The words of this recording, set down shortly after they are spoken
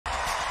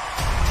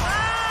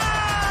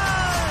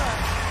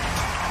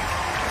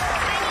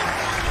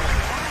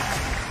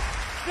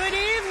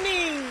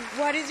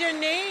your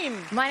name?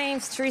 My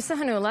name's Teresa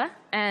Hanula,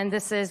 and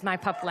this is my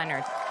pup,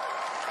 Leonard.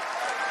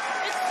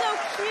 It's so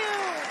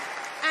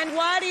cute. And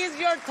what is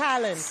your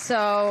talent?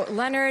 So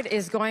Leonard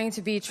is going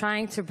to be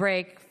trying to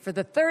break, for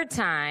the 3rd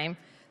time,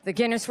 the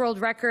Guinness World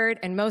Record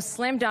and most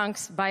slam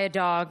dunks by a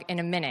dog in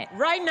a minute.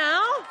 Right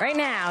now? Right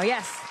now,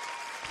 yes.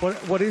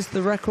 What is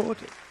the record?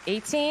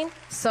 18,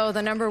 so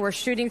the number we're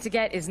shooting to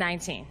get is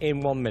 19.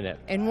 In 1 minute.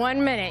 In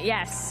 1 minute,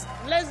 yes.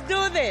 Let's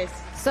do this.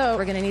 So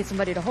we're gonna need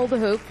somebody to hold the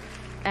hoop,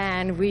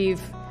 and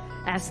we've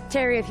asked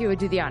Terry if he would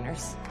do the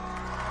honors.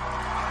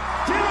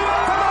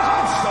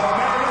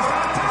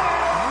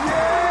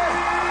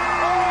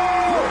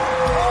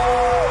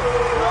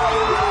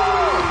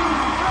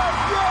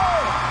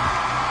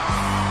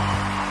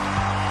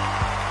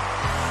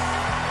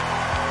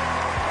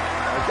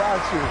 I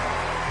got you.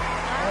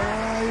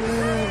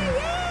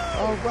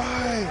 All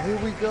right, here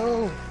we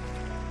go.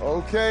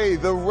 Okay,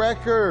 the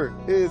record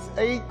is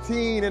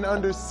 18 in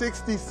under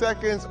 60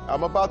 seconds.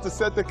 I'm about to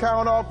set the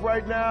count off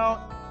right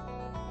now.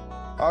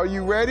 Are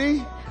you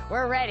ready?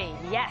 We're ready,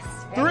 yes.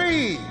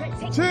 3,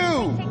 2,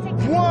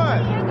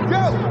 1,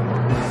 go!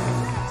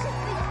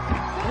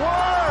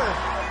 1,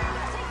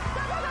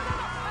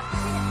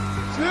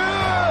 2,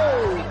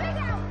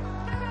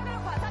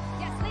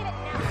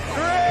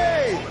 3.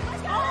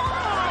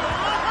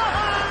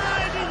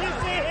 Did you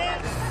see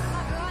it?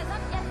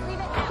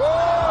 4,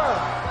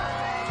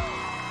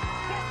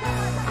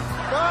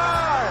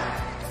 5,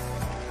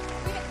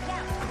 6,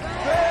 7,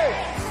 8,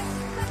 10,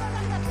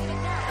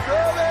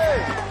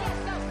 11,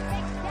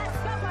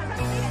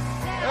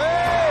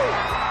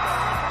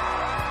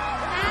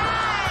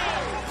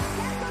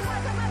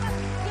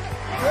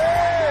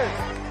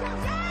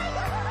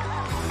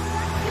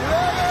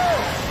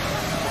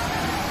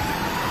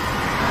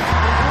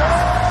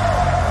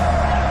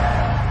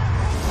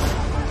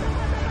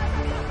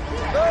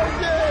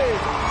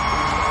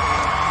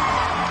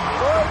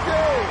 13,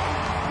 14,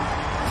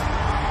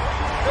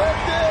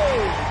 15,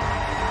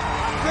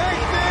 16,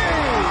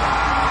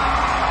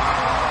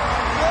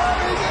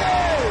 17,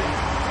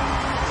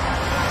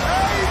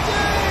 18.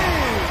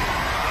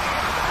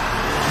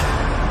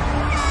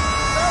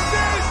 That's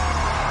it.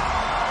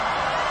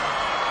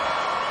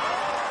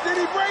 Did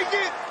he break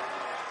it?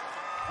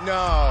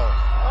 No.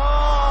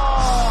 Oh.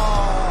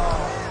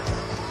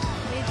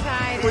 He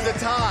tied It was a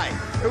tie.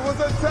 It was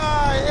a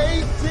tie.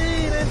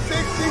 18 in 60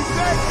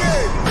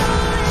 seconds.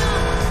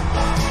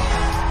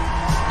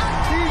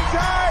 He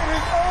tied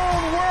his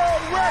own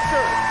world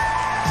record.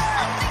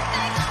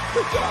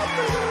 Good job,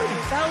 man.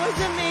 That was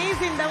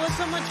amazing. That was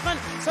so much fun.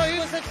 So it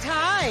was a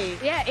tie.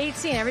 Yeah,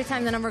 18. Every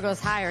time the number goes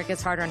higher, it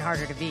gets harder and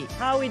harder to beat.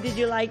 Howie, did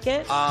you like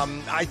it?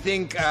 I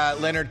think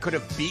Leonard could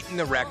have beaten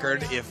the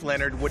record if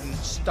Leonard wouldn't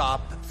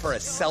stop for a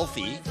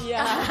selfie.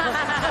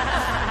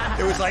 Yeah.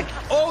 It was like,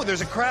 oh,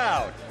 there's a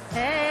crowd.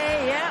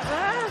 Hey, yeah.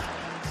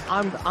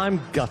 I'm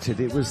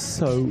gutted. It was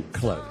so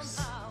close.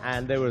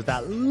 And there was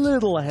that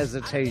little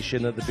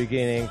hesitation at the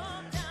beginning,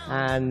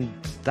 and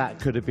that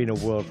could have been a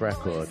world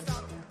record.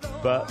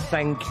 But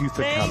thank you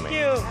for coming. Thank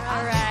you.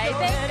 All right,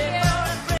 thank you.